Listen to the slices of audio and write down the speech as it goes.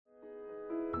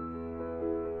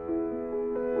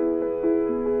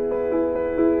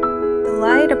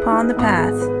Guide Upon the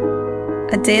Path,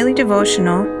 a daily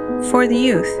devotional for the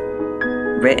youth,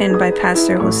 written by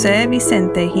Pastor Jose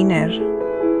Vicente Giner.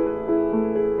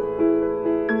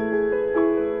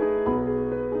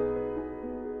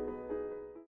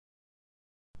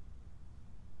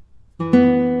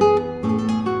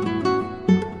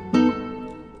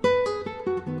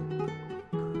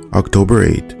 October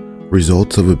 8,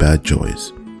 Results of a Bad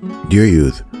Choice. Dear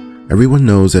youth, everyone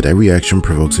knows that every action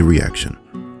provokes a reaction.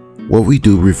 What we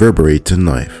do reverberates in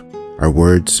life. Our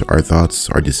words, our thoughts,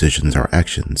 our decisions, our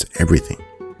actions, everything.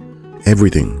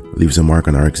 Everything leaves a mark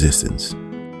on our existence.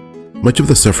 Much of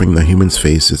the suffering that humans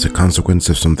face is a consequence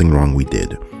of something wrong we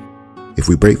did. If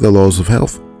we break the laws of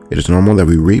health, it is normal that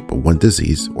we reap one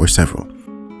disease or several.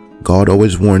 God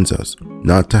always warns us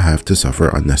not to have to suffer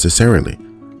unnecessarily,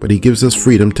 but He gives us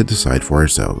freedom to decide for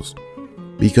ourselves,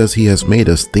 because He has made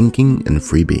us thinking and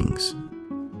free beings.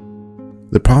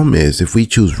 The problem is, if we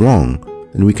choose wrong,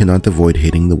 then we cannot avoid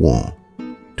hitting the wall.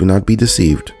 Do not be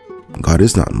deceived. God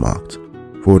is not mocked.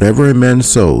 For whatever a man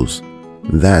sows,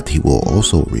 that he will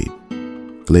also reap.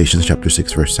 Galatians chapter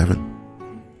 6 verse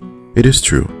 7. It is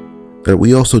true that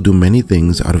we also do many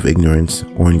things out of ignorance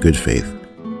or in good faith,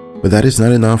 but that is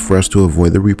not enough for us to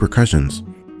avoid the repercussions.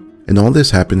 And all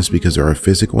this happens because there are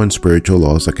physical and spiritual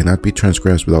laws that cannot be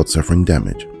transgressed without suffering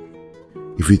damage.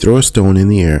 If you throw a stone in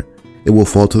the air, it will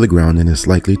fall to the ground and is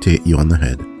likely to hit you on the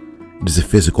head. It is a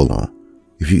physical law.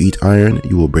 If you eat iron,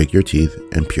 you will break your teeth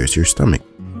and pierce your stomach.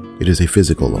 It is a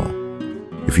physical law.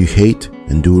 If you hate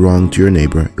and do wrong to your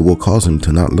neighbor, it will cause him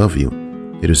to not love you.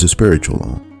 It is a spiritual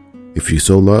law. If you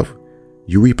sow love,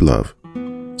 you reap love.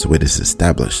 So it is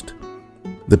established.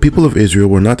 The people of Israel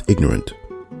were not ignorant.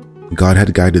 God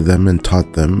had guided them and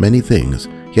taught them many things.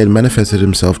 He had manifested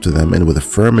Himself to them and with a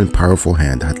firm and powerful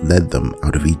hand had led them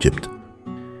out of Egypt.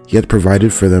 He had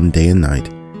provided for them day and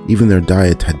night. Even their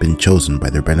diet had been chosen by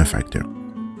their benefactor.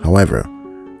 However,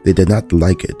 they did not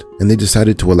like it, and they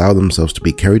decided to allow themselves to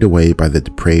be carried away by the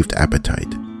depraved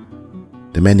appetite.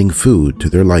 Demanding food to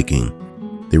their liking,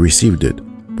 they received it,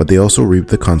 but they also reaped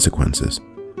the consequences.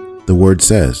 The word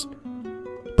says,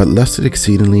 "But lusted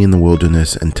exceedingly in the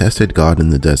wilderness and tested God in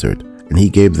the desert, and He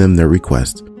gave them their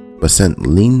request, but sent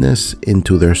leanness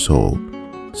into their soul."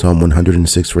 Psalm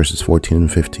 106 verses 14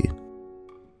 and 15.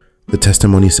 The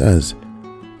testimony says,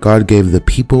 God gave the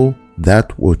people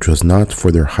that which was not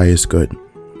for their highest good,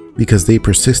 because they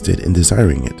persisted in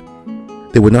desiring it.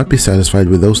 They would not be satisfied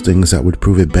with those things that would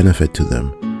prove a benefit to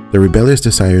them. Their rebellious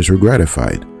desires were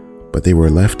gratified, but they were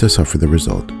left to suffer the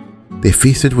result. They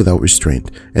feasted without restraint,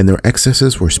 and their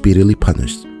excesses were speedily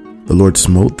punished. The Lord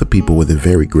smote the people with a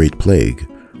very great plague.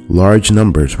 Large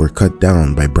numbers were cut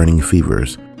down by burning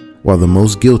fevers, while the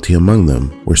most guilty among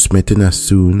them were smitten as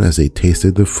soon as they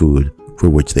tasted the food for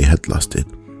which they had lusted.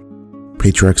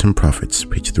 Patriarchs and Prophets,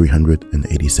 page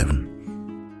 387.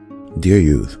 Dear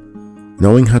youth,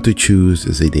 knowing how to choose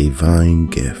is a divine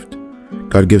gift.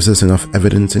 God gives us enough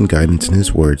evidence and guidance in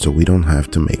His Word so we don't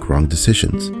have to make wrong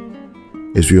decisions.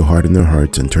 Israel hardened their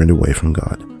hearts and turned away from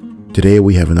God. Today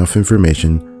we have enough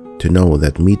information to know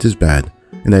that meat is bad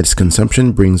and that its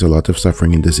consumption brings a lot of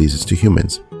suffering and diseases to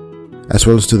humans, as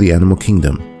well as to the animal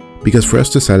kingdom, because for us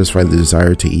to satisfy the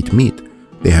desire to eat meat,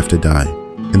 they have to die.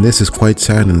 And this is quite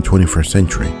sad in the 21st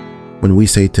century, when we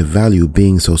say to value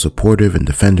being so supportive and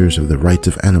defenders of the rights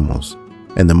of animals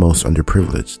and the most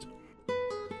underprivileged.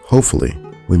 Hopefully,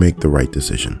 we make the right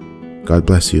decision. God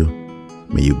bless you.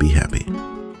 May you be happy.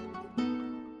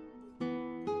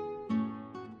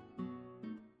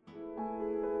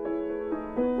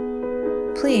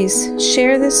 Please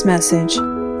share this message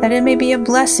that it may be a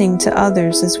blessing to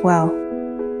others as well.